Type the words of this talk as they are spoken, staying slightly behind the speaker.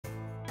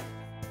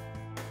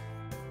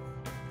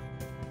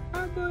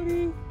Bye,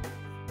 buddy.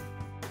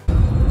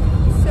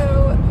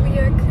 So we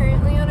are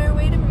currently on our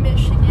way to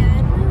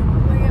Michigan.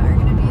 We are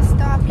going to be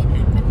stopping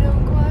in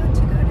Minoqua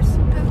to go to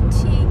some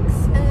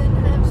boutiques and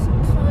have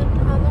some fun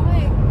on the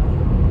way.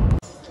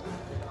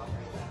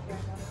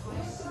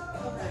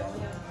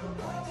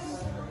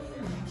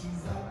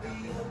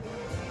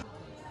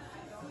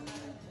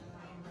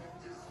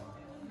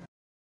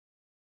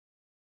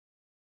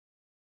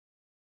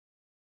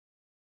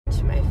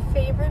 To my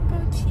favorite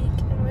boutique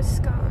in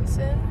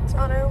Wisconsin. It's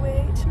on our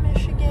way to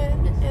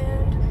Michigan,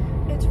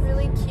 and it's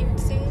really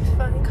cutesy,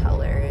 fun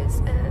colors,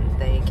 and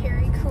they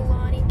carry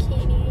Kulani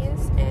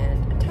bikinis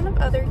and a ton of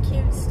other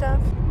cute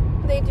stuff.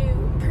 They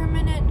do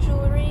permanent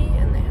jewelry,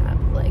 and they have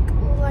like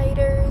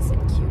lighters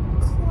and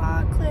cute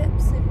claw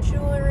clips and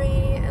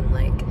jewelry and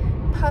like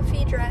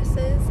puffy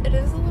dresses. It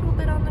is a little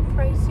bit on the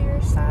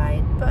pricier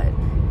side, but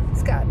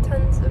it's got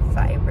tons of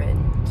vibrant,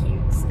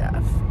 cute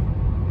stuff.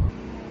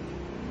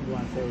 He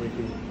wants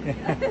everything.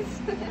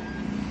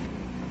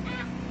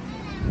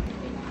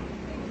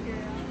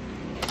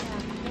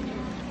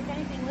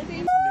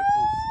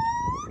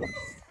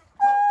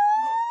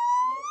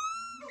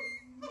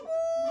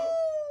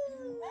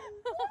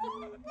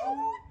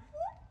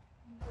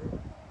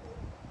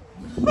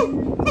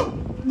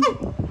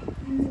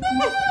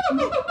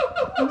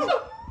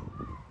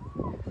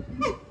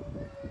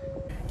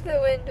 The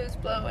wind was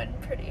blowing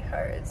pretty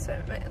hard, so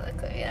it might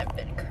look like I've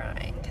been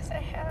crying, because I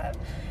have.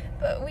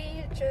 But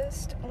we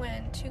just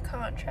went to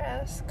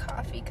Contrast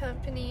Coffee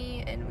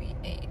Company and we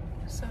ate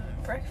some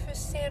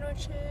breakfast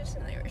sandwiches,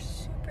 and they were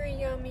super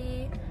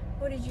yummy.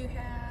 What did you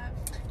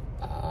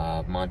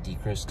have? Monte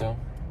Cristo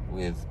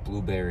with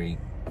blueberry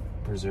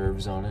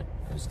preserves on it.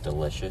 It was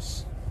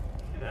delicious.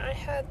 I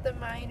had the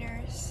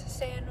Miners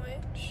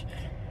sandwich,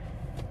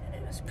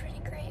 and it was pretty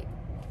great.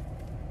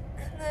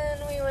 And then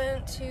we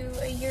went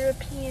to a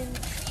European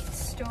treat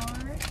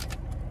store,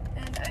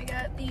 and I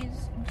got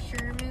these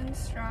German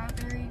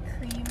strawberry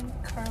cream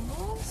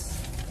caramels.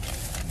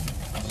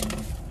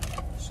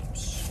 Some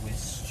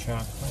Swiss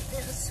chocolate.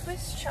 And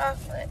Swiss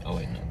chocolate. Oh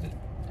wait, no,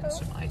 and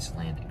some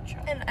Icelandic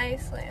chocolate. And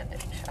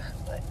Icelandic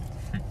chocolate.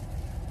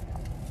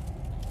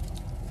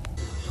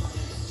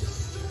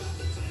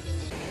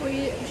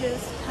 We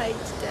just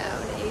hiked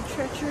down a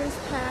treacherous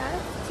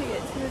path to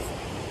get to this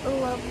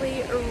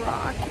lovely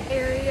rock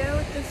area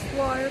with this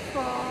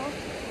waterfall.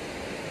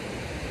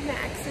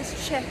 Max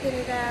is checking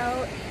it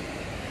out.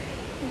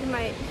 We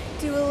might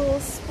do a little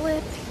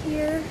split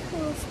here, a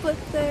little split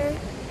there.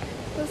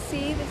 We'll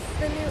see. This is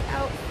the new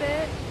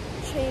outfit.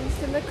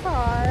 Changed in the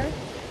car.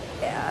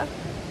 Yeah.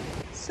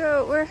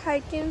 So we're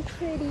hiking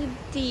pretty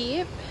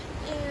deep,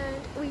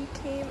 and we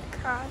came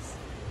across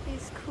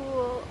these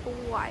cool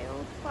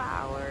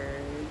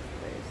wildflowers.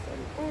 There's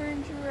some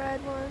orange and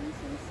red ones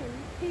and some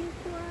pink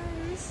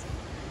ones.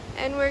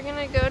 And we're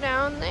gonna go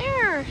down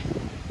there.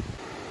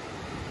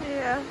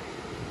 Yeah.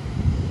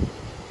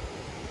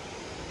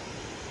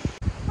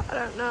 I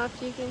don't know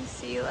if you can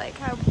see like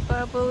how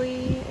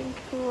bubbly and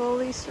cool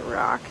this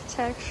rock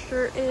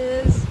texture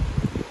is,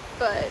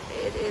 but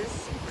it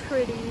is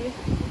pretty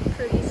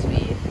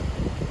sweet.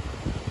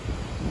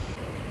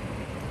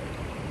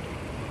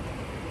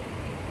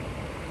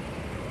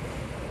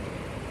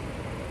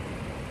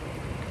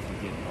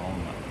 Getting all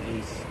in my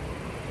face.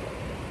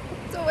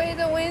 The way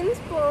the wind's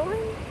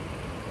blowing.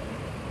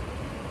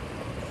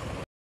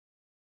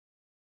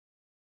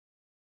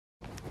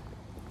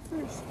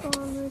 First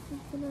spawn look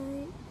of the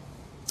night.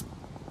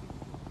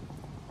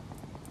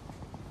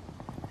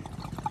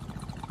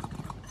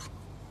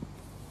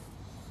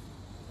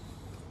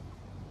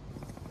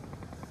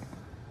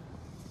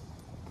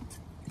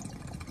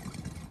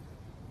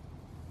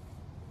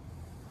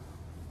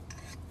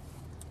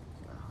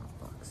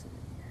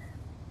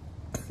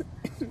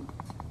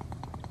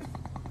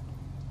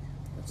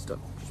 That stuff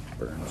just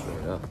burns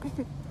right up.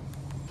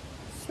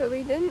 So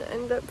we didn't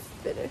end up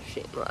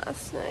finishing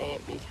last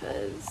night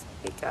because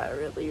it got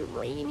really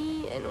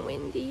rainy and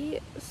windy,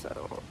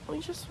 so we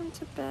just went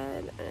to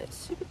bed, and it's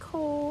super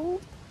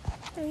cold,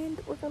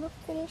 and we're gonna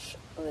finish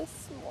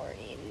this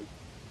morning.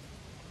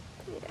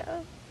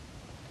 Yeah.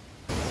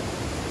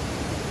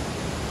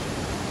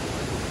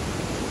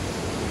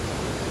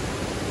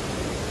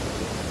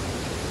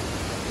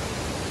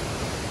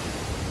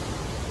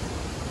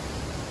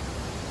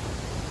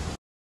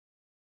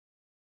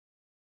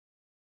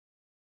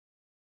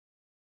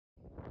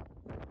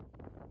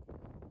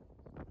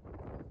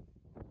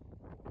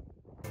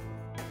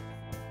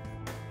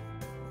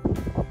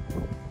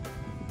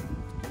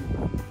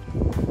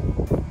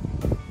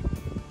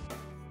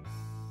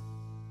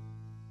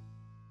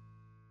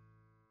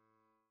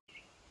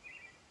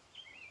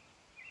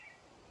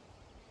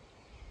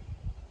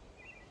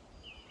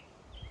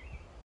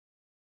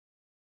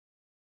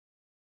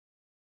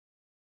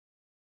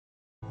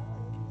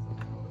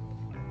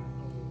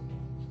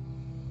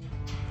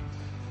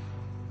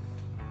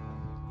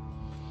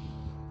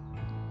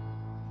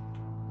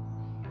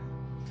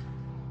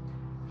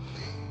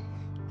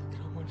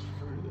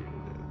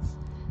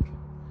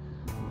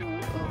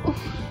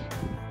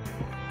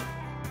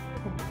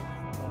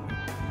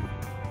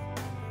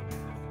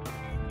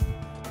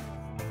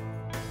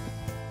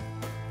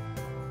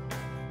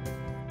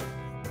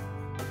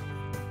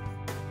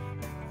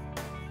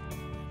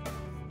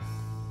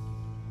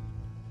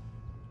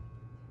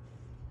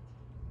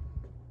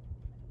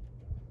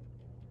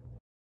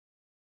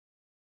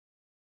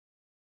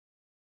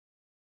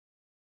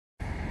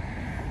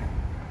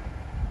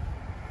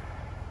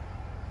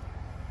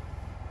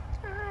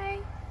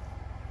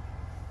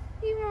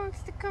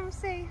 wants to come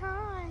say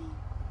hi.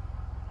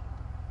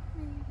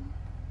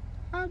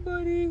 Hi,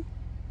 buddy.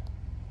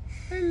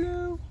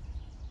 Hello.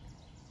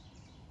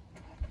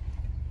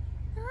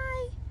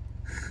 Hi.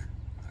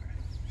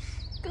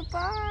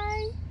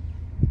 Goodbye.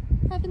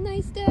 Have a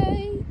nice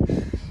day.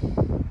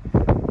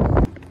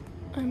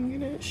 I'm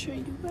gonna show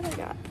you what I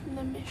got from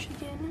the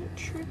Michigan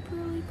trip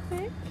really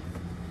quick.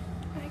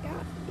 I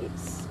got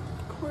these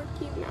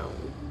Corky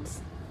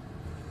Mountains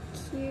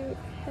cute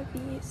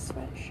heavy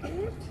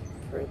sweatshirt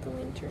for the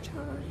winter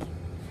time.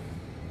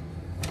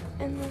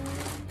 And then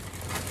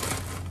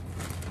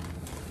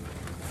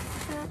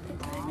at the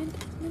Diamond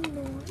in the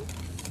North,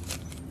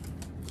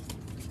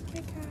 I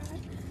got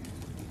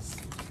this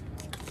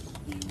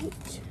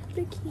cute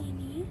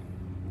bikini.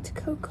 It's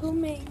Cocoa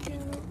Mango.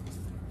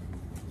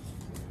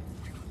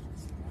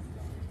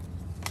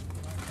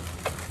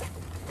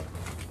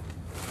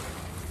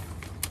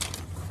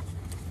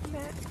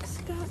 Max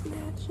got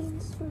matching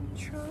swim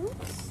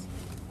trunks.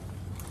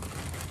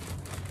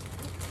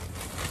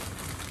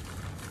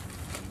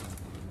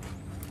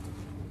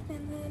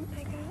 And then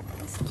I got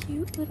this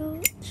cute little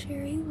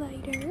cherry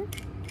lighter.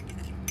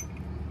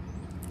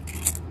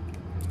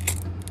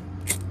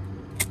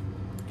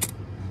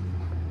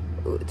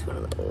 Oh, it's one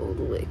of the old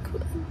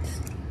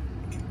liquids.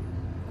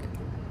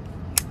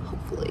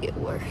 Hopefully it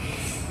works.